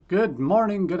Good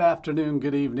morning, good afternoon,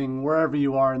 good evening, wherever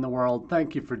you are in the world.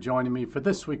 Thank you for joining me for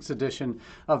this week's edition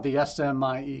of the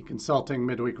SMIE Consulting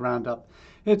Midweek Roundup.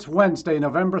 It's Wednesday,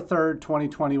 November 3rd,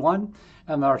 2021,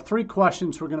 and our three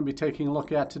questions we're going to be taking a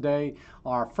look at today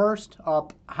are: first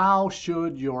up, how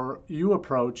should you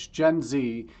approach Gen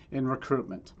Z in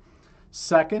recruitment?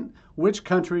 Second, which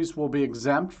countries will be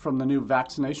exempt from the new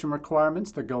vaccination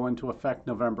requirements that go into effect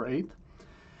November 8th?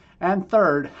 And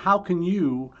third, how can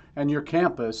you and your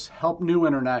campus help new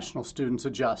international students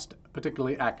adjust,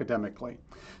 particularly academically?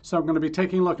 So I'm going to be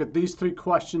taking a look at these three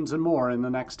questions and more in the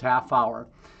next half hour.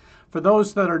 For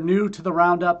those that are new to the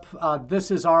Roundup,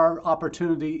 this is our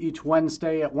opportunity each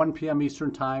Wednesday at 1 p.m. Eastern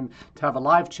Time to have a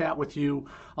live chat with you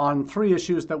on three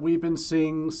issues that we've been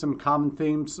seeing some common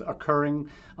themes occurring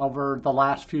over the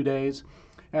last few days,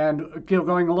 and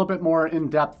going a little bit more in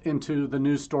depth into the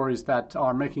news stories that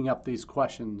are making up these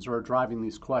questions or driving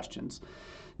these questions.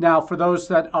 Now, for those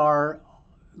that are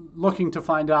looking to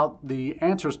find out the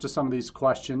answers to some of these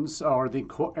questions or the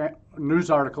news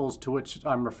articles to which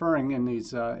I'm referring in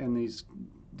these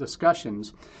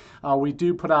discussions, we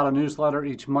do put out a newsletter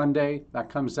each Monday that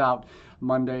comes out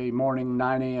Monday morning,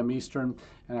 9 a.m. Eastern,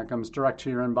 and it comes direct to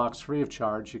your inbox free of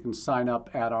charge. You can sign up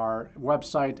at our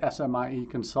website,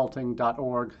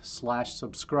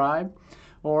 smieconsulting.org/subscribe.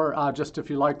 Or just if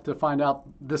you'd like to find out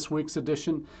this week's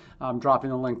edition, I'm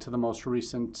dropping a link to the most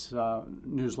recent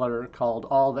newsletter called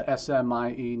All the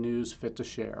SMIE News Fit to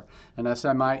Share. And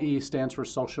SMIE stands for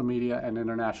Social Media and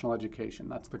International Education.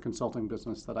 That's the consulting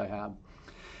business that I have.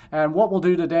 And what we'll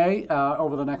do today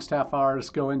over the next half hour is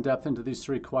go in depth into these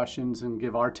three questions and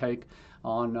give our take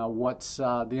on what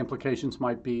the implications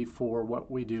might be for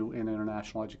what we do in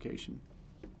international education.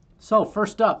 So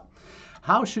first up,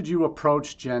 how should you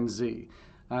approach Gen Z?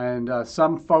 And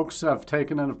some folks have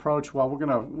taken an approach, well,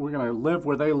 we're gonna live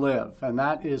where they live, and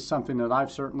that is something that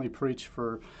I've certainly preached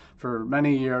for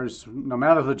many years. No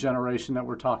matter the generation that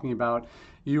we're talking about,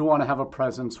 you want to have a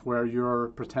presence where your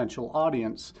potential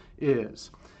audience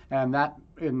is, and that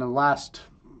in the last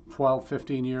 12,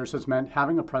 15 years has meant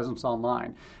having a presence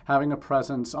online, having a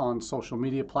presence on social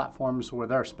media platforms where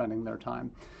they're spending their time.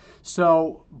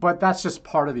 So, but that's just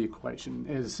part of the equation,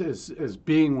 is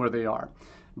being where they are.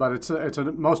 But it's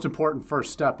a most important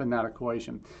first step in that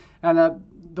equation. And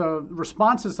the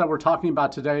responses that we're talking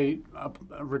about today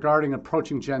regarding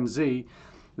approaching Gen Z,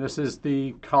 this is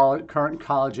the current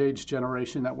college-age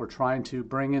generation that we're trying to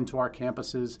bring into our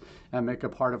campuses and make a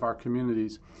part of our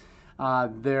communities.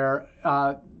 The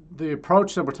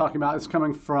approach that we're talking about is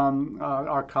coming from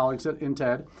our colleagues at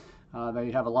INTED.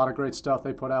 They have a lot of great stuff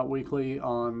they put out weekly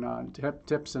on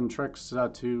tips and tricks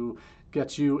to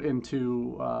get you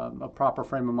into a proper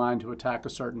frame of mind to attack a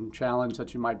certain challenge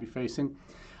that you might be facing.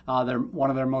 One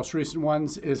of their most recent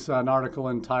ones is an article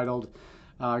entitled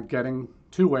Getting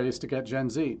 2 Ways to Get Gen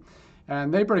Z.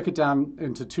 And they break it down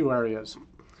into two areas.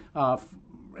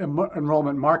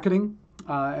 Enrollment marketing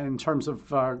in terms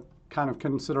of kind of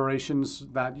considerations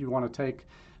that you want to take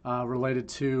related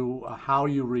to how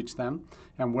you reach them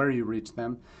and where you reach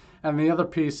them. And the other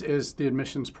piece is the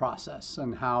admissions process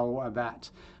and how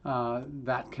that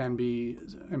can be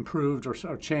improved or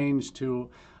changed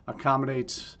to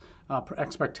accommodate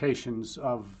expectations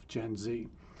of Gen Z.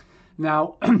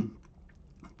 Now,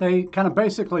 they kind of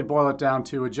basically boil it down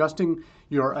to adjusting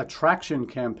your attraction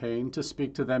campaign to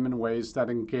speak to them in ways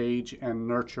that engage and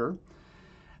nurture.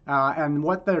 And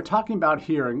what they're talking about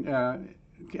here,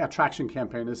 attraction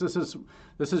campaign, is this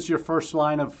is your first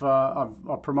line of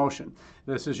promotion.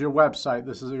 This is your website.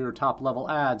 This is your top level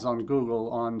ads on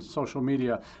Google, on social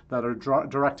media that are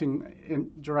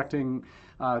directing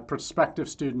prospective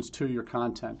students to your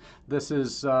content. This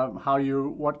is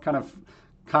what kind of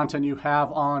content you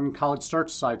have on college search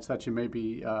sites that you may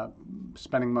be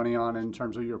spending money on in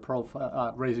terms of your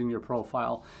profile, raising your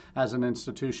profile as an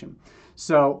institution.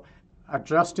 So,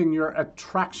 adjusting your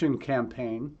attraction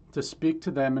campaign to speak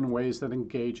to them in ways that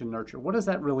engage and nurture. What does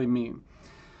that really mean?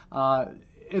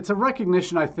 It's a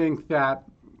recognition, I think, that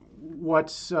what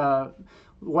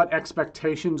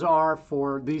expectations are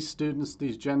for these students,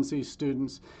 these Gen Z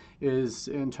students, is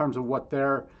in terms of what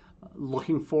they're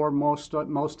looking for most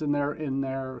in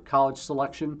their college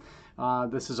selection.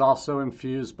 This is also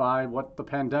infused by what the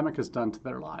pandemic has done to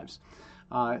their lives.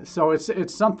 So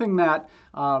it's something that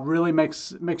really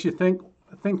makes you think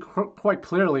quite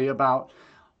clearly about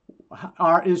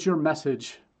is your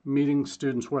message meeting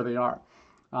students where they are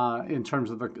in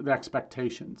terms of the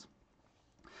expectations.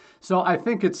 So I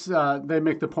think they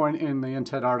make the point in the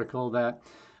INTED article that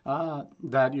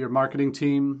your marketing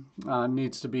team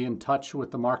needs to be in touch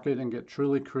with the market and get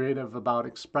truly creative about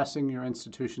expressing your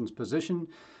institution's position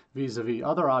vis-a-vis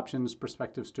other options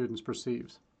prospective students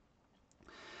perceive.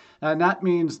 And that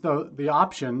means the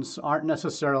options aren't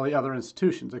necessarily other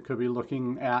institutions. It could be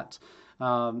looking at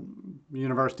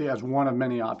university as one of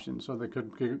many options. So they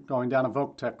could be going down a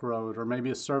voc tech road or maybe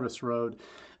a service road,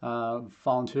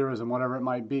 volunteerism, whatever it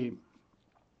might be.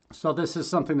 So this is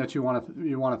something that you want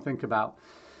to think about.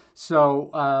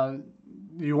 So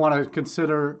you want to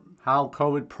consider how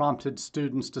COVID prompted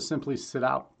students to simply sit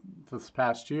out this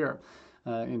past year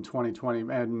in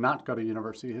 2020 and not go to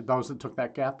university, those that took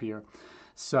that gap year.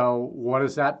 So what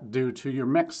does that do to your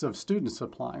mix of students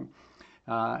applying?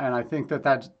 And I think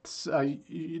that's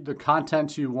the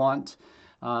content you want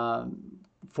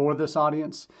for this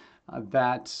audience,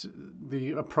 that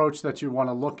the approach that you want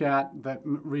to look at that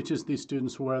reaches these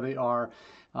students where they are,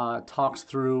 talks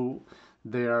through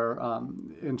their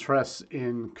interests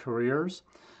in careers,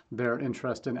 their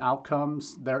interest in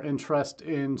outcomes, their interest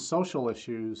in social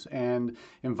issues and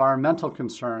environmental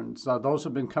concerns. Those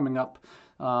have been coming up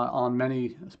on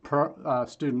many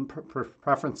student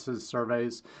preferences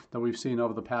surveys that we've seen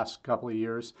over the past couple of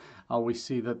years. We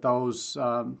see that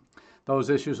those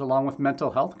issues, along with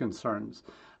mental health concerns,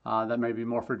 that may be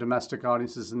more for domestic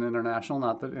audiences than international.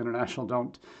 Not that international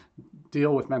don't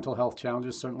deal with mental health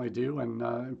challenges, certainly do, and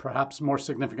in perhaps more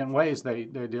significant ways they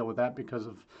deal with that because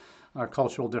of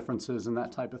cultural differences and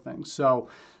that type of thing. So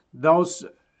those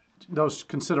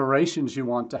considerations you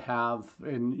want to have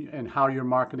in how you're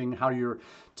marketing, how you're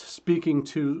speaking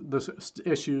to the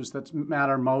issues that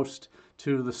matter most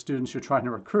to the students you're trying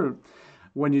to recruit.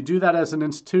 When you do that as an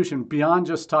institution, beyond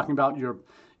just talking about your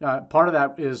part of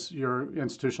that is your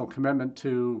institutional commitment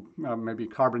to maybe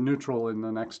carbon neutral in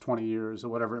the next 20 years or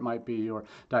whatever it might be, or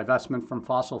divestment from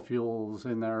fossil fuels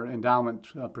in their endowment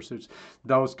pursuits.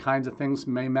 Those kinds of things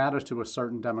may matter to a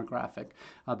certain demographic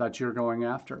that you're going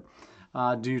after.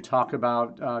 Do you talk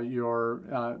about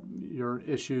your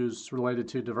issues related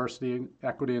to diversity,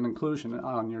 equity, and inclusion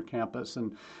on your campus?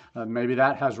 And maybe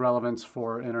that has relevance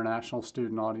for international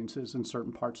student audiences in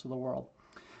certain parts of the world.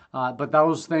 But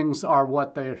those things are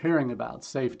what they're hearing about: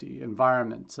 safety,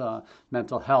 environment,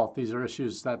 mental health. These are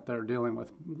issues that they're dealing with.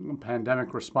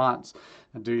 Pandemic response.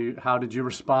 How did you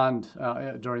respond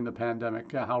during the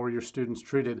pandemic? How were your students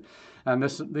treated? And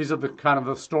these are the kind of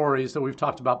the stories that we've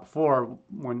talked about before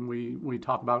when we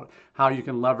talk about how you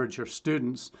can leverage your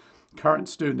students' current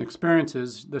student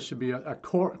experiences. This should be a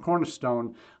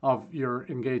cornerstone of your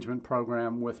engagement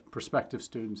program with prospective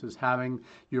students, is having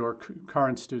your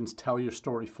current students tell your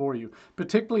story for you,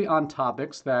 particularly on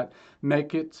topics that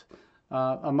make it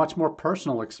a much more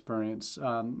personal experience.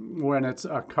 When it's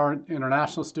a current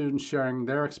international student sharing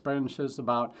their experiences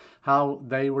about how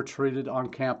they were treated on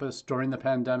campus during the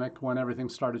pandemic when everything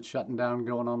started shutting down,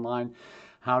 going online.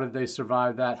 How did they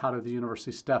survive that? How did the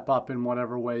university step up in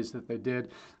whatever ways that they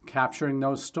did? Capturing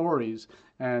those stories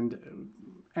and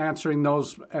answering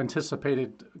those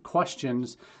anticipated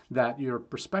questions that your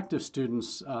prospective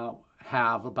students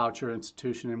have about your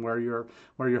institution and where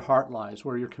your heart lies,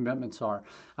 where your commitments are.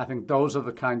 I think those are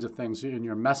the kinds of things in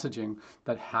your messaging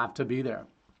that have to be there,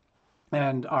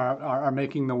 and are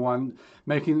making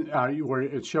where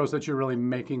it shows that you're really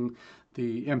making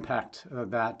the impact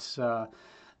that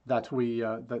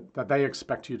they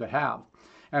expect you to have.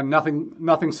 And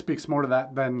nothing speaks more to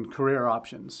that than career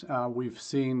options. We've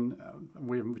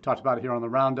talked about it here on the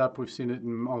Roundup. We've seen it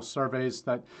in most surveys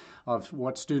of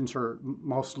what students are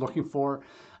most looking for.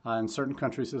 In certain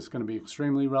countries, it's going to be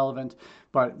extremely relevant.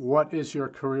 But what is your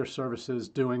career services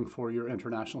doing for your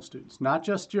international students? Not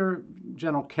just your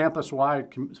general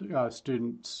campus-wide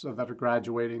students that are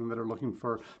graduating, that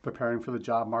are preparing for the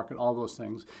job market, all those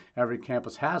things. Every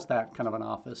campus has that kind of an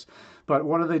office. But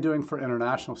what are they doing for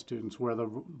international students, where the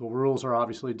rules are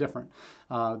obviously different?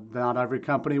 Not every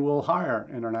company will hire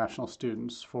international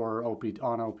students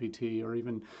on OPT or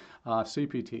even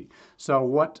CPT. So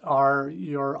what are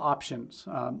your options?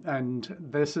 And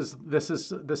this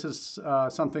is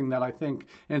something that I think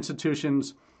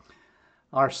institutions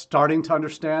are starting to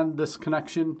understand, this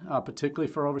connection,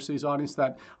 particularly for overseas audience,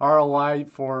 that ROI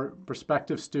for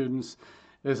prospective students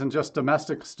isn't just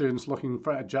domestic students looking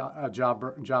for a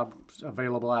job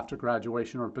available after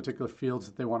graduation, or particular fields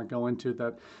that they want to go into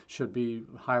that should be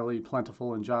highly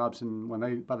plentiful in jobs, and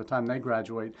by the time they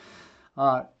graduate.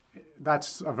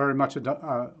 That's very much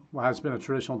has been a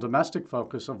traditional domestic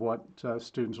focus of what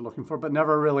students are looking for, but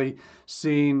never really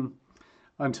seen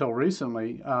until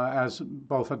recently as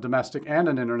both a domestic and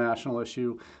an international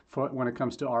issue when it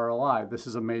comes to ROI. This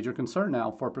is a major concern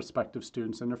now for prospective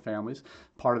students and their families.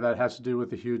 Part of that has to do with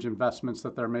the huge investments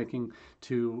that they're making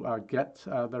to get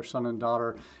their son and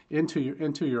daughter into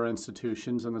your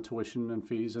institutions, and the tuition and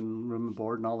fees and room and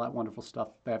board and all that wonderful stuff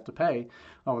they have to pay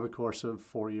over the course of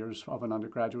 4 years of an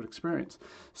undergraduate experience.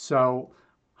 So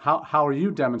how are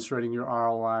you demonstrating your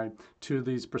ROI to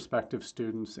these prospective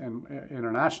students and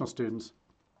international students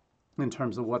in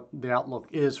terms of what the outlook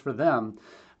is for them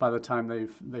by the time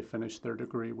they finish their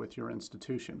degree with your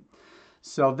institution?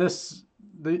 So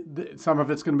some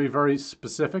of it's going to be very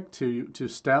specific to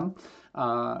STEM,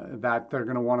 that they're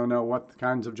going to want to know what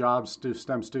kinds of jobs do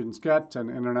STEM students get, and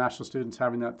international students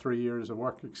having that 3 years of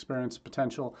work experience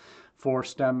potential for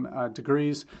STEM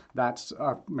degrees. That's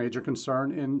a major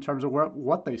concern in terms of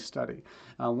what they study,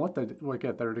 what they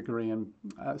get their degree in.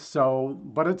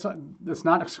 But it's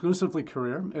not exclusively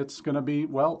career. It's going to be,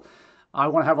 well, I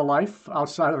want to have a life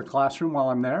outside of the classroom while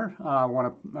I'm there. I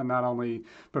want to not only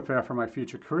prepare for my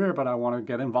future career, but I want to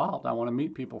get involved. I want to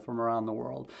meet people from around the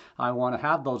world. I want to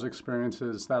have those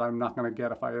experiences that I'm not going to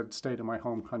get if I had stayed in my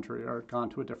home country or gone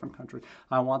to a different country.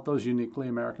 I want those uniquely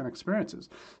American experiences.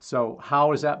 So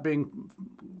how is that being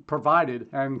provided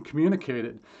and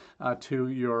communicated to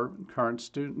your current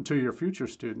student, to your future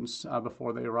students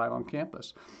before they arrive on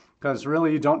campus? Because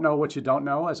really, you don't know what you don't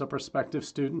know as a prospective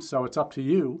student, so it's up to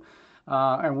you.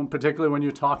 And particularly when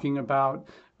you're talking about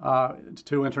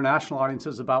to international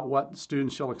audiences about what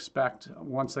students shall expect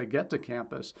once they get to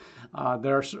campus,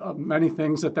 there's many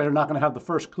things that they're not going to have the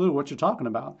first clue what you're talking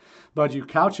about. But you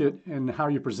couch it in how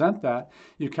you present that.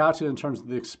 You couch it in terms of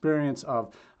the experience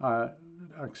of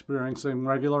experiencing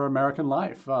regular American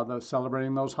life,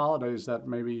 celebrating those holidays that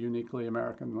may be uniquely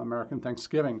American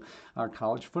Thanksgiving,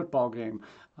 college football game,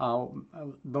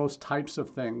 those types of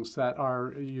things that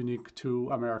are unique to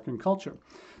American culture.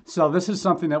 So this is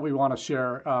something that we want to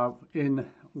share in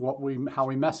how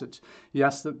we message.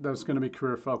 Yes, there's going to be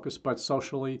career focus, but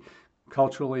socially,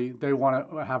 culturally, they want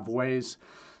to have ways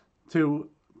to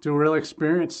really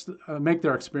make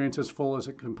their experience as full as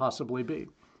it can possibly be.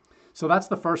 So that's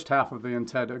the first half of the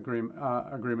INTED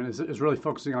agreement is really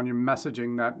focusing on your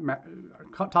messaging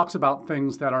that talks about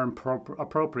things that are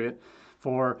appropriate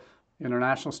for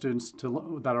international students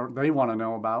they want to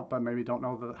know about, but maybe don't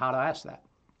know how to ask that.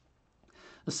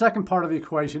 The second part of the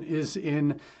equation is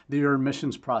in your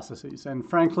admissions processes. And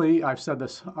frankly, I've said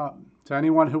this to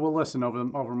anyone who will listen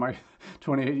over my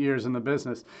 28 years in the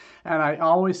business. And I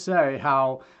always say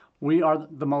how we are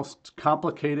the most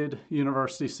complicated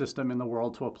university system in the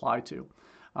world to apply to.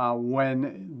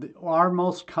 When our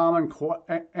most common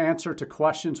answer to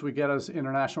questions we get as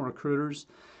international recruiters,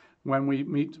 when we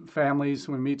meet families,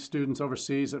 we meet students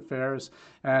overseas at fairs,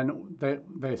 and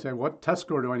they say, what test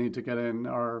score do I need to get in?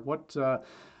 Or what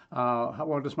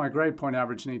does my grade point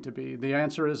average need to be? The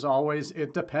answer is always,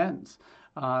 it depends.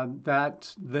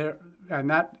 That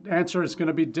answer is going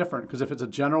to be different, because if it's a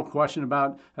general question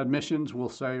about admissions, we'll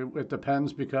say it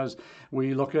depends because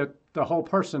we look at the whole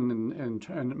person, and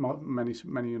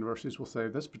many universities will say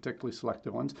this, particularly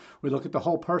selective ones. We look at the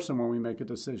whole person when we make a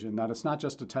decision. That it's not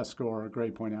just a test score or a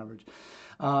grade point average.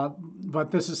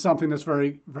 But this is something that's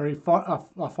very, very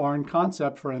a foreign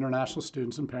concept for international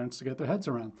students and parents to get their heads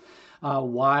around.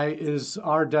 Why is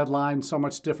our deadline so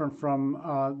much different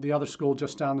from the other school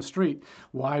just down the street?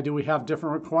 Why do we have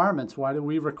different requirements? Why do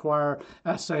we require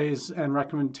essays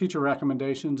and teacher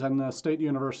recommendations and the state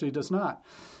university does not?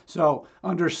 So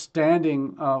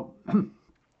understanding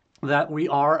that we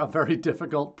are a very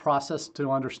difficult process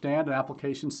to understand, an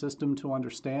application system to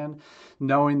understand,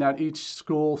 knowing that each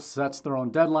school sets their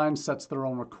own deadlines, sets their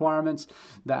own requirements,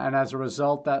 and as a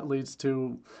result, that leads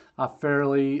to a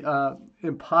fairly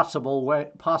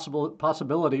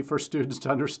possibility for students to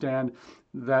understand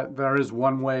that there is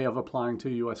one way of applying to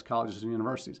U.S. colleges and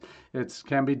universities. It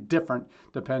can be different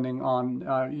depending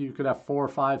on, you could have 4 or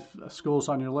 5 schools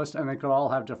on your list, and they could all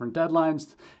have different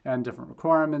deadlines and different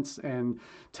requirements and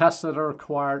tests that are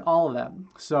required, all of that.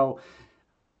 So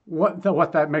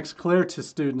what that makes clear to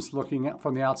students looking at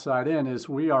from the outside in is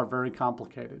we are very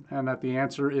complicated, and that the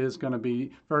answer is going to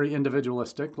be very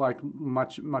individualistic, like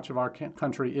much of our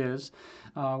country is,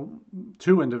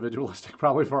 too individualistic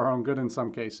probably for our own good in some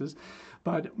cases.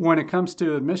 But when it comes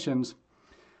to admissions,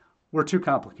 we're too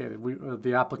complicated.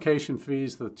 The application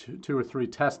fees, the 2 or 3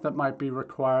 tests that might be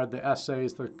required, the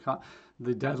essays, the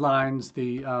deadlines,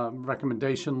 the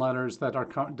recommendation letters that are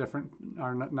different,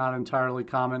 are not entirely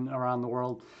common around the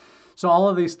world. So all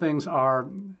of these things are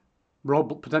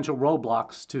potential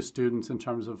roadblocks to students in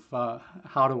terms of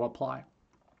how to apply.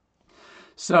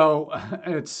 So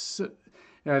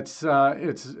It's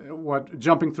what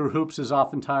jumping through hoops is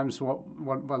oftentimes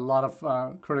what a lot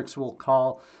of critics will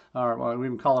call, or well, we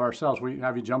even call it ourselves. We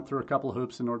have you jump through a couple of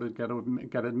hoops in order to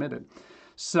get admitted.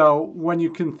 So when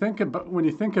you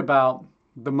think about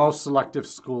the most selective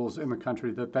schools in the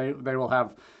country, that they will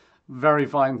have very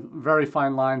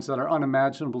fine lines that are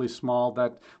unimaginably small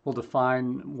that will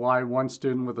define why one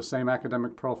student with the same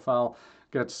academic profile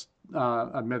gets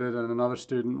admitted and another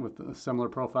student with a similar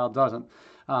profile doesn't.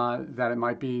 That it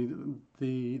might be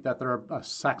that they're a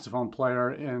saxophone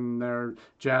player in their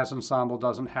jazz ensemble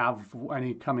doesn't have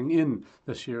any coming in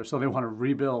this year, so they want to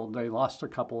rebuild. They lost a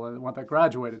couple that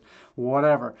graduated,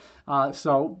 whatever. But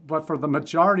for the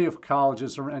majority of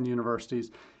colleges and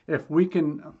universities, if we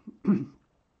can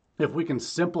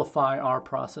simplify our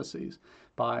processes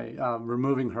by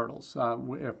removing hurdles.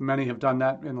 If many have done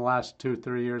that in the last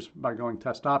 2-3 years by going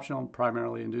test optional,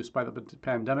 primarily induced by the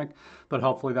pandemic, but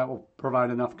hopefully that will provide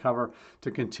enough cover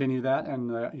to continue that,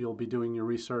 and you'll be doing your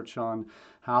research on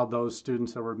how those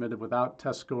students that were admitted without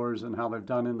test scores and how they've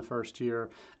done in the first year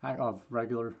of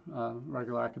regular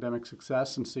academic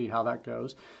success, and see how that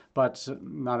goes. But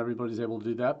not everybody's able to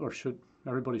do that, or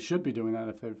everybody should be doing that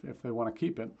if they want to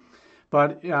keep it.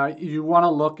 But you want to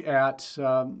look at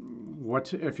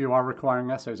what if you are requiring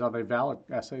essays. Are they valid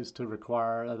essays to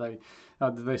require?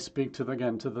 Do they speak to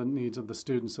the needs of the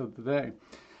students of the day?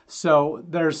 So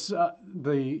there's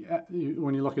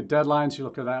when you look at deadlines, you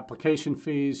look at application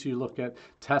fees, you look at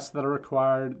tests that are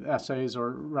required, essays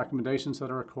or recommendations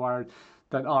that are required,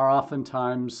 that are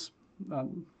oftentimes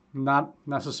not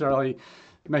necessarily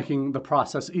making the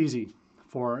process easy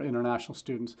for international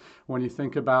students. When you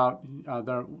think about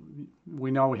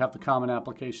we know we have the Common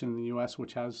Application in the U.S.,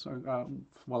 which has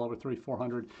well over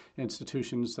 300-400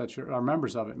 institutions that are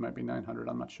members of it. It might be 900,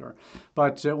 I'm not sure.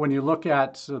 But when you look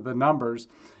at the numbers,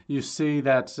 you see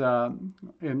that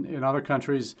in other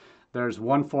countries, there's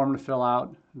one form to fill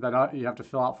out that you have to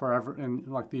fill out forever,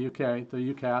 like the UK,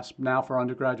 the UCAS, now for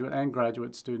undergraduate and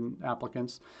graduate student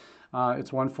applicants.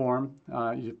 It's one form.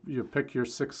 You pick your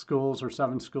 6 schools or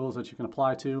 7 schools that you can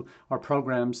apply to, or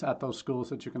programs at those schools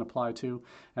that you can apply to,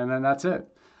 and then that's it.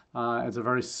 It's a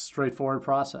very straightforward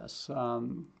process.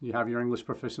 You have your English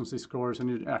proficiency scores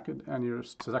and your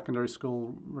secondary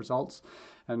school results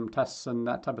and tests and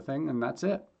that type of thing, and that's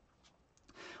it.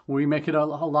 We make it a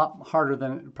lot harder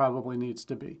than it probably needs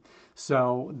to be.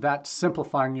 So that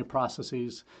simplifying your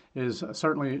processes is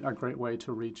certainly a great way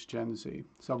to reach Gen Z.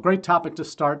 So great topic to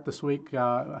start this week,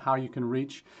 how you can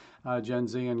reach Gen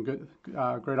Z, and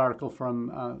great article from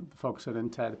the folks at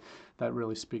INTED that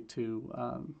really speak to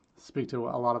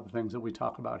a lot of the things that we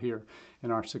talk about here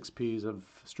in our 6 Ps of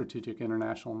strategic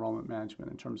international enrollment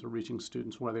management in terms of reaching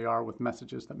students where they are with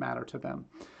messages that matter to them.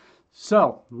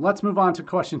 So let's move on to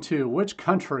question 2. Which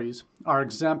countries are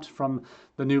exempt from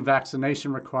the new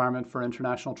vaccination requirement for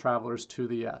international travelers to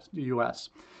the U.S.?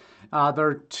 There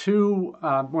are 2.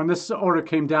 When this order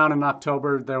came down in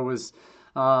October, there was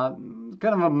kind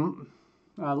of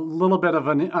a little bit of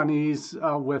an unease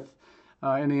with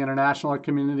in the international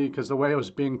community, because the way it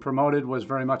was being promoted was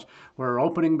very much, we're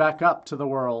opening back up to the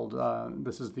world.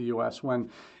 This is the U.S., when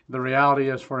the reality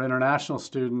is for international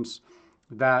students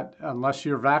that unless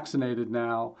you're vaccinated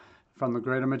now from the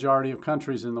greater majority of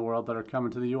countries in the world that are coming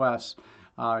to the U.S.,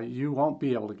 you won't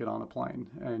be able to get on a plane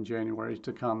in January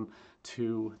to come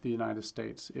to the United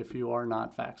States if you are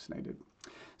not vaccinated.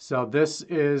 So this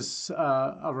is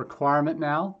a requirement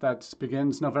now that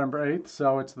begins November 8th.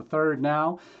 So it's the 3rd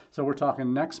now. So we're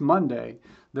talking next Monday.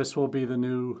 This will be the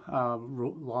new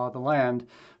law of the land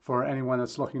for anyone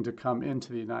that's looking to come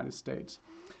into the United States.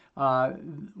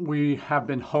 We have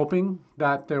been hoping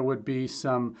that there would be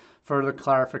some further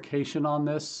clarification on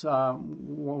this.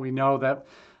 We know that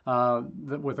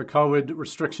with the COVID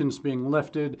restrictions being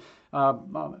lifted,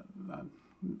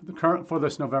 the current for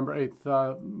this November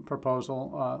 8th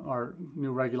proposal or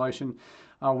new regulation,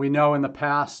 we know in the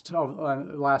past,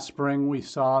 last spring, we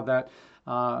saw that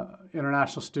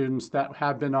international students that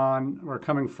were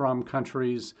coming from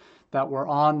countries that were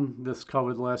on this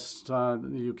COVID list,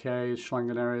 the UK,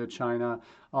 Schengen area, China,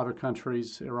 other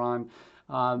countries, Iran,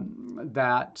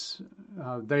 that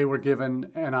they were given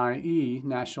NIE,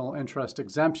 national interest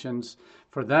exemptions,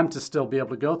 for them to still be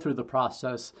able to go through the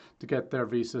process to get their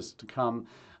visas to come,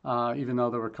 even though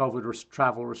there were COVID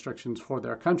travel restrictions for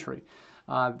their country.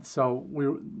 So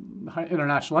the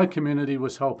international aid community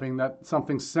was hoping that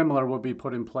something similar would be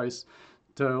put in place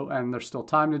and there's still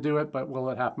time to do it, but will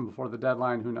it happen before the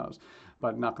deadline? Who knows?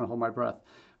 But not going to hold my breath.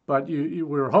 But we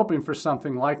were hoping for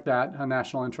something like that, a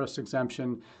national interest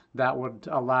exemption that would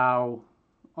allow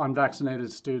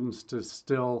unvaccinated students to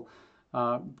still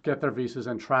get their visas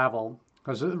and travel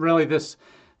because really this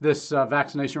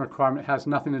vaccination requirement has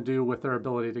nothing to do with their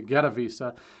ability to get a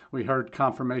visa. We heard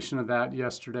confirmation of that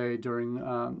yesterday during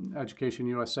Education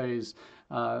USA's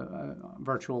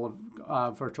virtual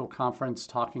conference.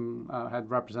 Had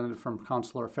representative from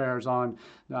Consular Affairs on.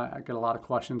 I get a lot of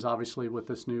questions, obviously, with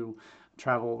this new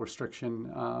travel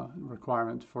restriction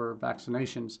requirement for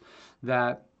vaccinations.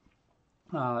 That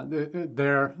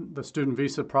the student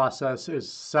visa process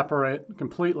is separate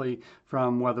completely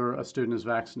from whether a student is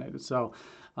vaccinated. So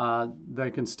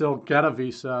they can still get a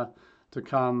visa to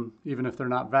come even if they're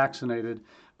not vaccinated,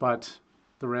 but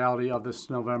the reality of this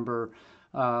November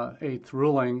 8th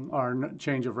ruling or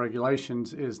change of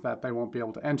regulations is that they won't be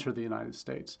able to enter the United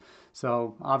States.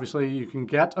 So obviously you can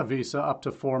get a visa up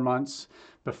to 4 months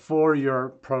before your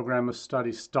program of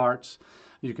study starts.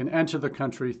 You can enter the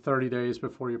country 30 days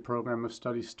before your program of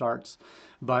study starts,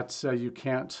 but you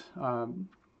can't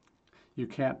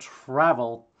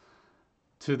travel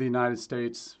to the United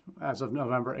States as of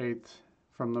November 8th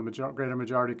from the greater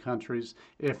majority of countries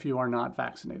if you are not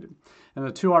vaccinated. And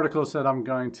the two articles that I'm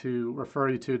going to refer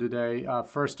you to today,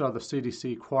 first are the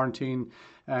CDC quarantine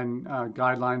and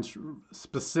guidelines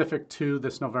specific to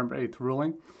this November 8th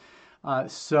ruling.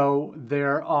 So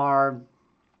there are,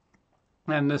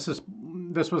 and this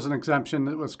was an exemption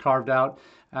that was carved out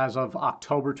as of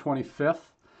October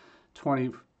 25th,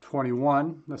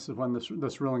 2021. This is when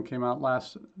this ruling came out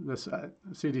this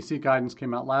CDC guidance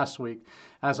came out last week.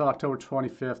 As of October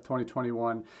 25th,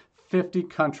 2021, 50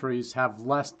 countries have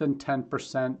less than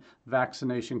 10%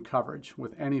 vaccination coverage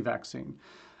with any vaccine.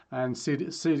 And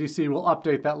CDC will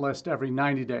update that list every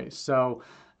 90 days. So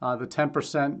the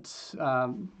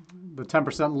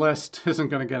 10% list isn't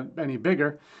going to get any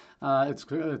bigger.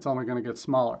 It's only going to get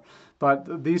smaller.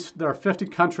 But there are 50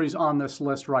 countries on this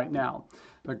list right now.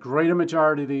 The greater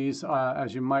majority of these,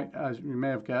 as you may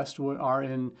have guessed, are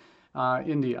in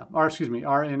India, or excuse me,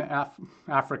 are in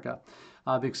Africa.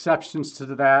 The exceptions to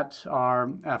that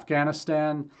are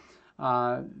Afghanistan.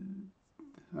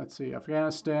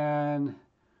 Afghanistan,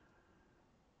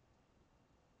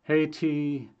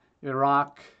 Haiti,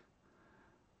 Iraq.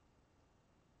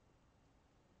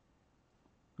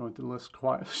 Going through the list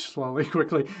quite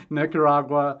quickly.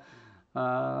 Nicaragua,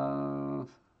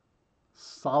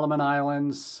 Solomon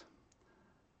Islands,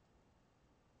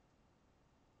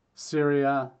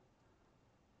 Syria,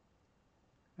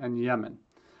 and Yemen.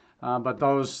 But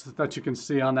those that you can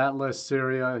see on that list,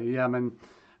 Syria, Yemen,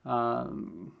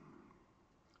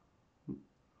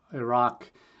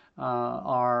 Iraq,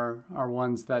 are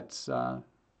ones that,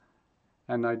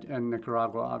 and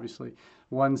Nicaragua, obviously,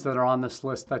 ones that are on this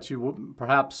list that you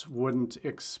perhaps wouldn't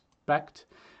expect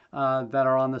that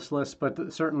are on this list.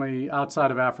 But certainly outside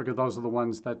of Africa, those are the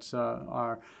ones that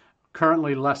are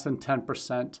currently less than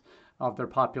 10% of their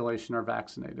population are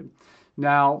vaccinated.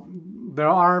 Now, there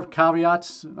are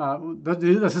caveats.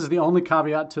 This is the only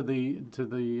caveat to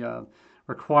the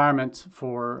requirement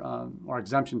for or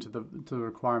exemption to the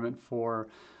requirement for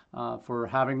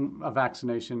having a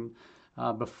vaccination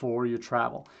before you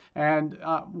travel. And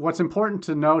what's important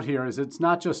to note here is it's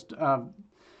not just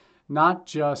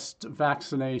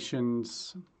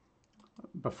vaccinations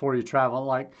before you travel.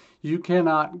 Like, you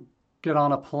cannot get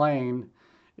on a plane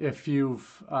if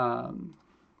you've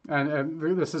and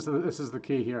this is the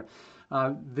key here.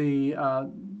 The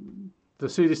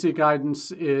CDC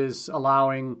guidance is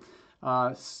allowing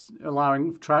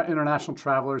international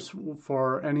travelers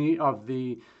for any of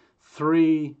the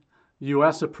 3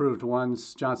 U.S. approved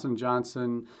ones: Johnson &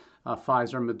 Johnson,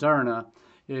 Pfizer, Moderna.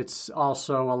 It's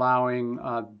also allowing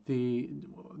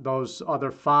those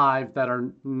other 5 that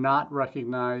are not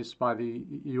recognized by the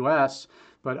U.S.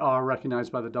 but are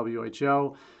recognized by the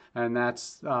WHO. And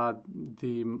that's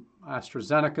the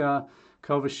AstraZeneca,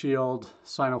 Covishield,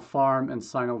 Sinopharm, and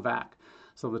Sinovac.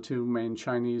 So the 2 main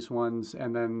Chinese ones,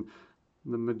 and then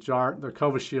the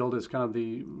Covishield is kind of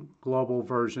the global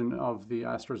version of the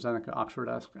AstraZeneca, Oxford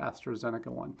AstraZeneca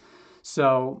one.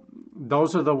 So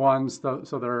those are the ones.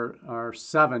 So there are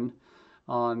 7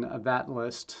 on that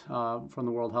list from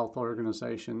the World Health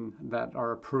Organization that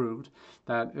are approved.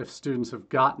 That if students have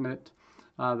gotten it,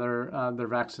 their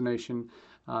vaccination,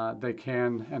 they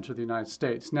can enter the United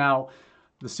States. Now,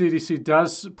 the CDC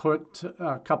does put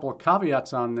a couple of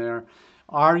caveats on there.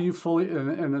 Are you fully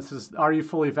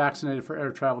vaccinated for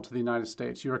air travel to the United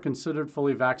States? You are considered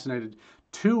fully vaccinated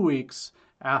 2 weeks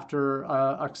after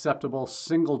acceptable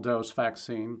single-dose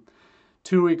vaccine,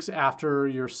 2 weeks after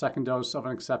your second dose of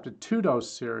an accepted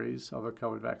 2-dose series of a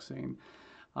COVID vaccine,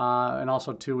 and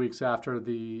also 2 weeks after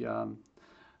the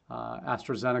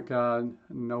AstraZeneca,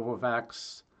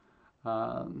 Novavax,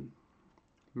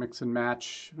 mix and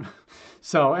match.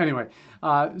 So anyway,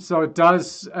 so it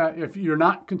does, if you're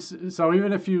not, so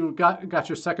even if you got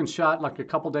your second shot like a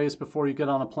couple days before you get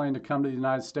on a plane to come to the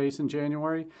United States in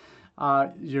January,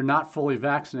 you're not fully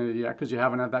vaccinated yet because you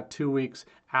haven't had that 2 weeks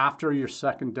after your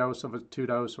second dose of a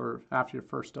 2-dose or after your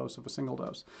first dose of a single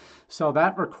dose. So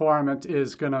that requirement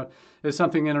is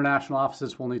something international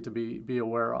offices will need to be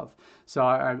aware of. So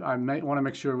I may want to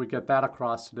make sure we get that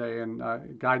across today,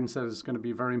 and guidance that is going to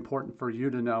be very important for you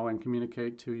to know and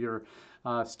communicate to your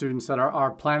students that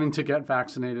are planning to get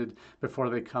vaccinated before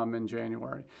they come in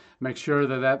January. Make sure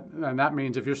and that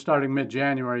means if you're starting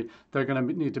mid-January, they're going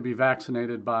to need to be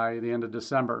vaccinated by the end of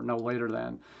December, no later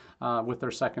than, with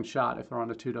their second shot if they're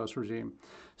on a 2-dose regime.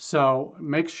 So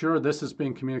make sure this is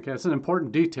being communicated. It's an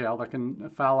important detail that can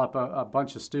foul up a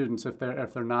bunch of students if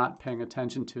they're not paying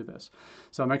attention to this.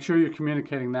 So make sure you're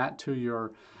communicating that to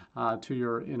your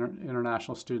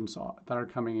international students that are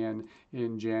coming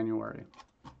in January.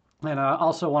 And I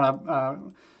also want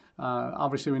to,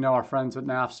 obviously we know our friends at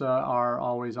NAFSA are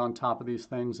always on top of these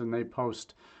things, and they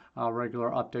post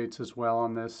regular updates as well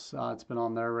on this. It's been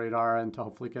on their radar, and to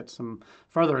hopefully get some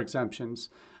further exemptions,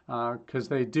 because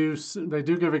they do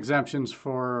give exemptions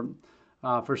for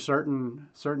certain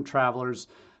travelers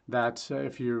that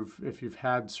if you've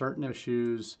had certain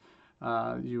issues,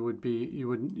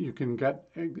 you can get,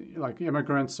 like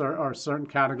immigrants or certain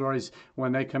categories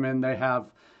when they come in,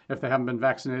 if they haven't been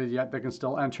vaccinated yet, they can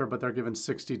still enter, but they're given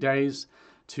 60 days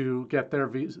to get their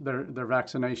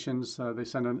vaccinations. They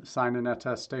sign an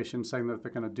attestation saying that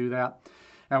they're going to do that.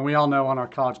 And we all know on our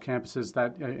college campuses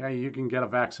that you can get a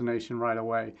vaccination right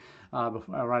away,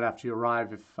 right after you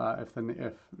arrive,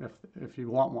 if you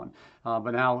want one.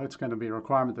 But now it's going to be a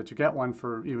requirement that you get one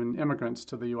for even immigrants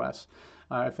to the U.S.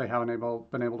 If they haven't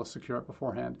been able to secure it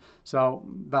beforehand. So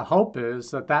the hope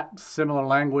is that similar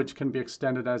language can be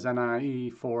extended as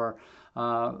NIE for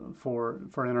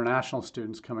international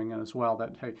students coming in as well.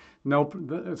 That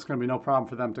it's going to be no problem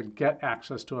for them to get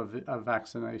access to a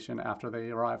vaccination after they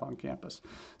arrive on campus.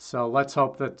 So let's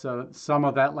hope that some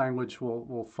of that language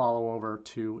will follow over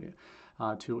to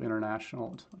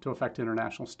affect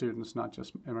international students, not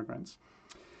just immigrants.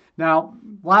 Now,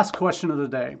 last question of the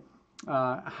day.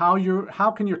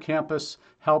 How can your campus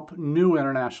help new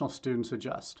international students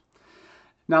adjust?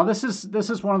 Now, this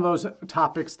is one of those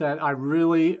topics that I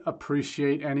really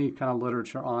appreciate any kind of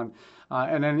literature on,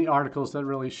 and any articles that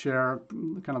really share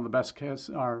kind of the best case,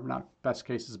 or not best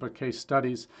cases, but case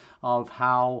studies of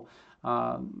how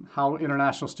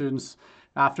international students,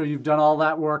 after you've done all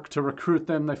that work to recruit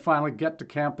them, they finally get to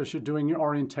campus, you're doing your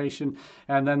orientation,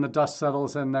 and then the dust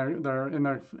settles and they're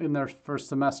in their first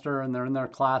semester and they're in their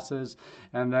classes,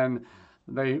 and then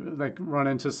they run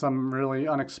into some really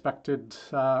unexpected,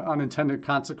 unintended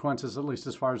consequences, at least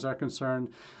as far as they're concerned.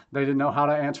 They didn't know how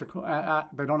to answer.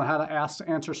 They don't know how to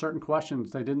answer certain questions.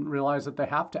 They didn't realize that they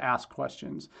have to ask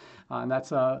questions, and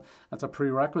that's a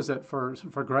prerequisite for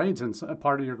grades and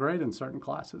part of your grade in certain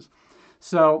classes.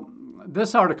 So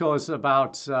this article is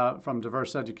about from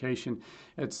Diverse Education.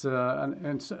 It's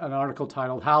an article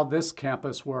titled "How This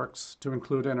Campus Works to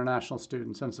Include International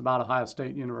Students," and it's about Ohio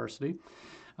State University.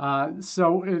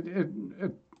 So it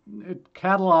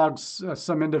catalogs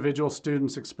some individual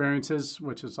students' experiences,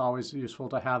 which is always useful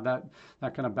to have that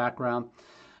kind of background.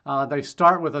 They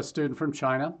start with a student from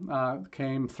China,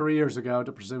 came 3 years ago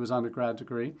to pursue his undergrad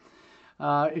degree.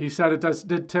 He said it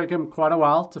did take him quite a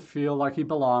while to feel like he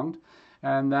belonged,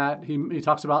 and that he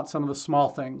talks about some of the small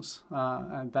things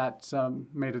and that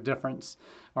made a difference,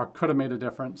 or could have made a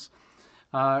difference.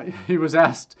 He was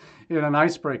asked in an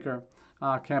icebreaker,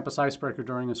 campus icebreaker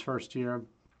during his first year,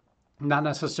 not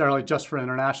necessarily just for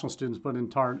international students, but in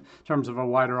terms of a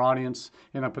wider audience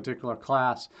in a particular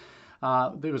class.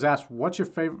 He was asked, "What's your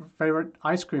favorite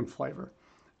ice cream flavor?"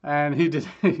 And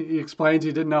he explains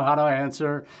he didn't know how to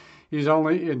answer. He's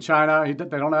only in China.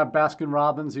 They don't have Baskin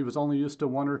Robbins. He was only used to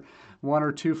one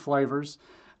or two flavors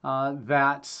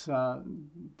that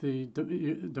the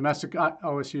domestic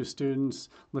OSU students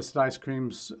listed ice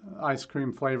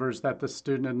cream flavors that the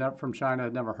student from China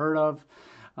had never heard of.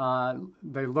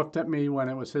 They looked at me when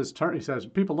it was his turn. He says,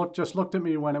 people just looked at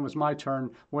me when it was my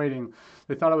turn waiting.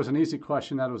 They thought it was an easy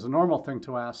question, that it was a normal thing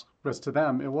to ask, because to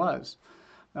them it was.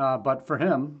 But for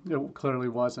him, it clearly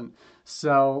wasn't.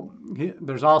 So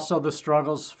there's also the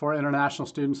struggles for international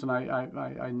students, and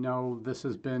I know this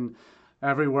has been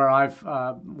everywhere I've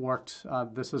worked.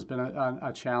 This has been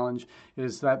a challenge,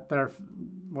 is that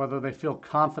whether they feel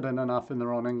confident enough in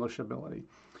their own English ability.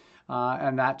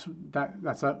 And that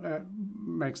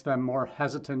makes them more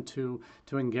hesitant to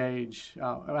engage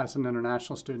as an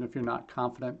international student if you're not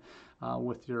confident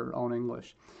with your own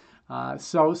English.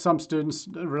 So some students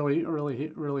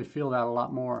really feel that a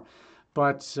lot more.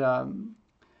 But uh,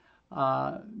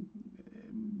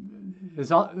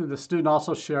 the student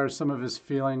also shares some of his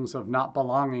feelings of not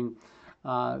belonging.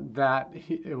 That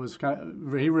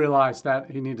he realized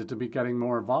that he needed to be getting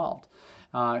more involved.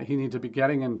 He needed to be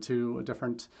getting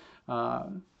uh,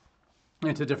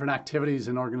 into different activities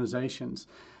and organizations.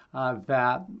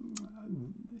 That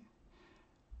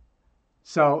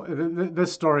so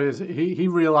this story is he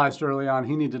realized early on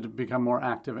he needed to become more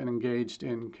active and engaged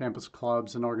in campus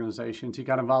clubs and organizations. He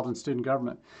got involved in student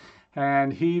government.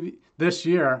 And this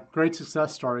year, great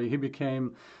success story, he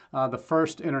became the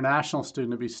first international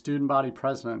student to be student body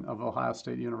president of Ohio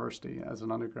State University as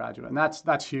an undergraduate. And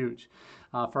that's huge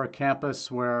for a campus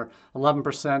where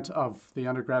 11% of the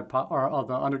undergrad, or of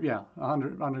the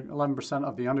 11%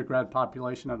 of the undergrad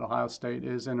population at Ohio State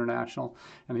is international.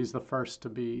 And he's the first to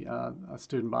be a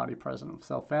student body president.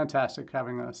 So fantastic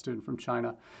having a student from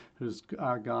China who's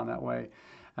gone that way.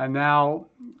 And now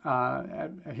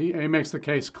he makes the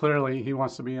case clearly he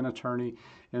wants to be an attorney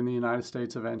in the United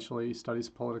States eventually. He studies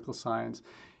political science.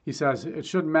 He says it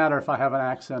shouldn't matter if I have an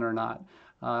accent or not,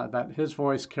 that his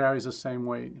voice carries the same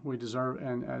weight. We deserve,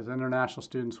 and as international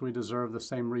students, we deserve the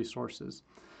same resources.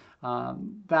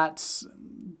 That's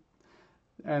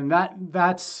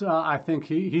I think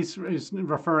he's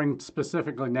referring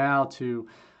specifically now to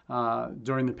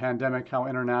during the pandemic how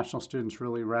international students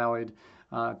really rallied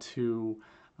to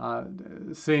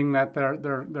seeing that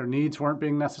their needs weren't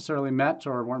being necessarily met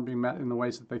or weren't being met in the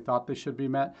ways that they thought they should be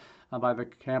met by the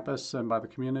campus and by the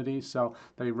community. So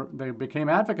they became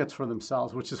advocates for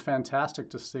themselves, which is fantastic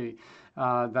to see.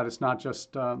 That it's not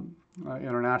just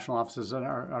international offices that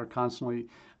are constantly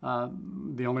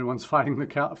the only ones flying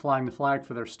the flag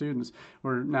for their students.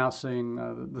 We're now seeing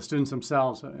the students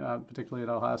themselves, particularly at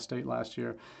Ohio State last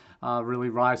year, really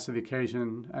rise to the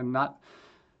occasion, and not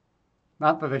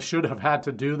that they should have had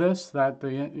to do this, that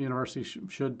the university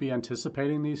should be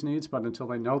anticipating these needs, but until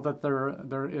they know that there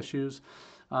are issues,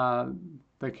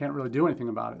 they can't really do anything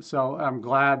about it. So I'm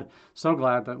so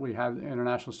glad that we had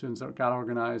international students that got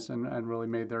organized and really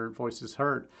made their voices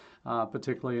heard,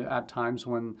 particularly at times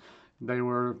when they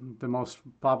were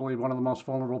probably one of the most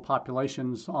vulnerable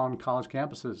populations on college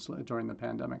campuses during the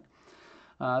pandemic.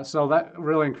 So that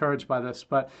really encouraged by this,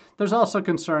 but there's also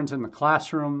concerns in the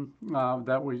classroom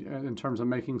in terms of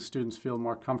making students feel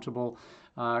more comfortable,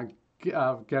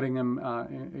 getting them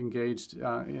engaged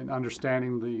in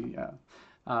understanding the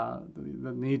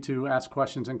need to ask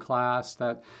questions in class,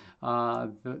 to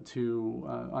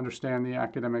understand the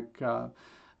academic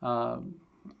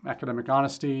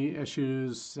honesty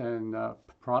issues and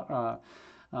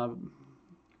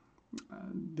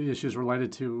the issues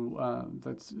related to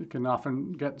that can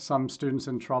often get some students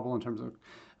in trouble in terms of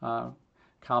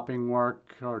copying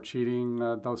work or cheating,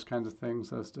 those kinds of things,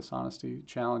 those dishonesty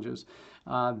challenges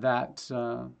that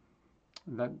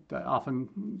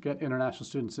often get international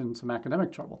students in some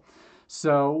academic trouble.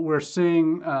 So we're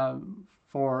seeing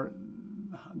for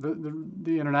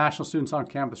the international students on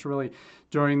campus really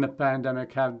during the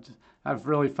pandemic have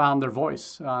really found their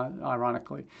voice,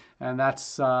 ironically, and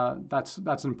that's an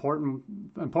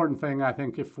important thing. I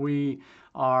think if we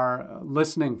are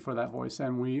listening for that voice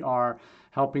and we are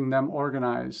helping them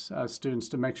organize students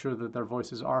to make sure that their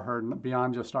voices are heard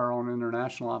beyond just our own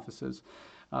international offices.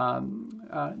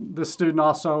 The student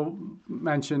also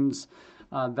mentions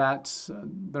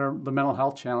the mental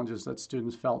health challenges that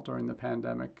students felt during the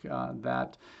pandemic,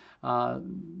 that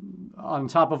on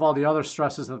top of all the other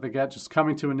stresses that they get, just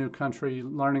coming to a new country,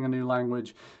 learning a new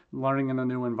language, learning in a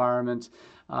new environment,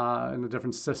 in a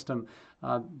different system,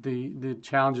 the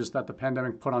challenges that the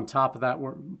pandemic put on top of that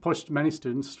pushed many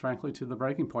students, frankly, to the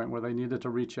breaking point where they needed to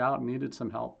reach out and needed some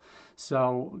help.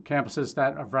 So campuses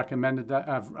that have recommended that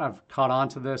have caught on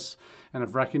to this and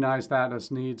have recognized that as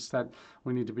needs that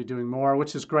we need to be doing more,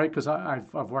 which is great because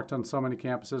I've worked on so many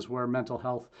campuses where mental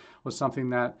health was something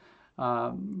that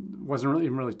wasn't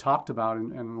really talked about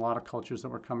in a lot of cultures that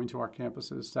were coming to our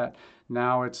campuses. That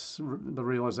now the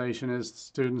realization is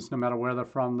students, no matter where they're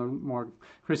from, the more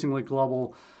increasingly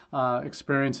global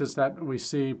experiences that we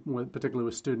see, particularly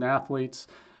with student athletes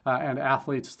and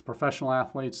professional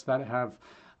athletes that have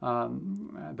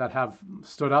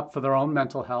stood up for their own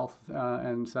mental health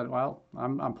and said, well,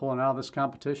 I'm pulling out of this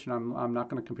competition. I'm not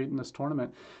going to compete in this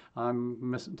tournament.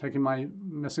 I'm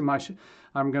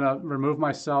I'm going to remove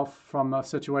myself from a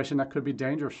situation that could be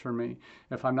dangerous for me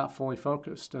if I'm not fully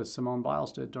focused, as Simone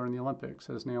Biles did during the Olympics,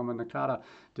 as Naomi Nakata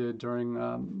did during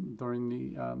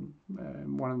one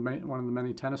of the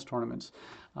many tennis tournaments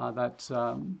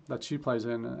that she plays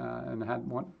in, and had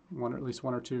at least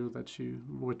one or two that she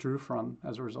withdrew from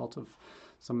as a result result of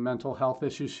some mental health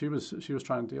issues she was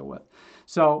trying to deal with.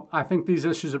 So I think these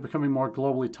issues are becoming more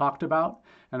globally talked about,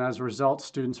 and as a result,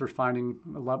 students are finding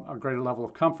a greater level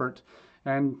of comfort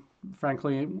and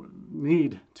frankly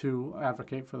need to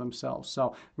advocate for themselves.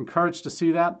 So encouraged to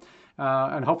see that,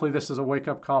 and hopefully this is a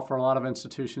wake-up call for a lot of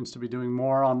institutions to be doing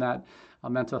more on that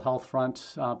mental health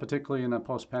front, particularly in a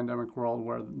post-pandemic world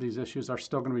where these issues are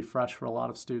still going to be fresh for a lot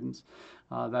of students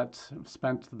that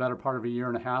spent the better part of a year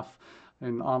and a half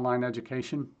in online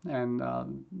education, and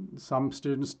some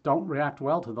students don't react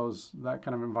well to that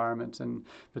kind of environment, and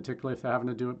particularly if they're having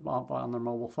to do it on their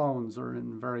mobile phones or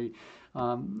in very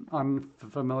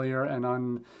unfamiliar and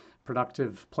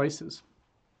unproductive places.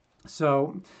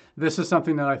 So this is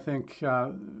something that I think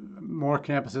more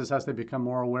campuses, as they become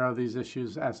more aware of these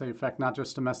issues, as they affect not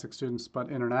just domestic students but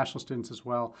international students as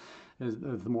well, is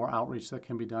the more outreach that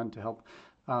can be done to help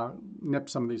nip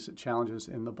some of these challenges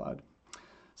in the bud.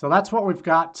 So that's what we've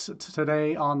got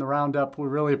today on the Roundup. We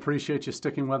really appreciate you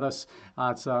sticking with us.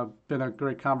 It's been a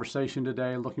great conversation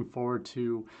today. Looking forward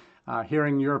to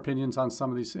hearing your opinions on some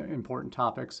of these important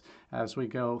topics as we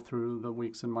go through the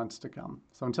weeks and months to come.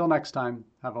 So until next time,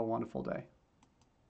 have a wonderful day.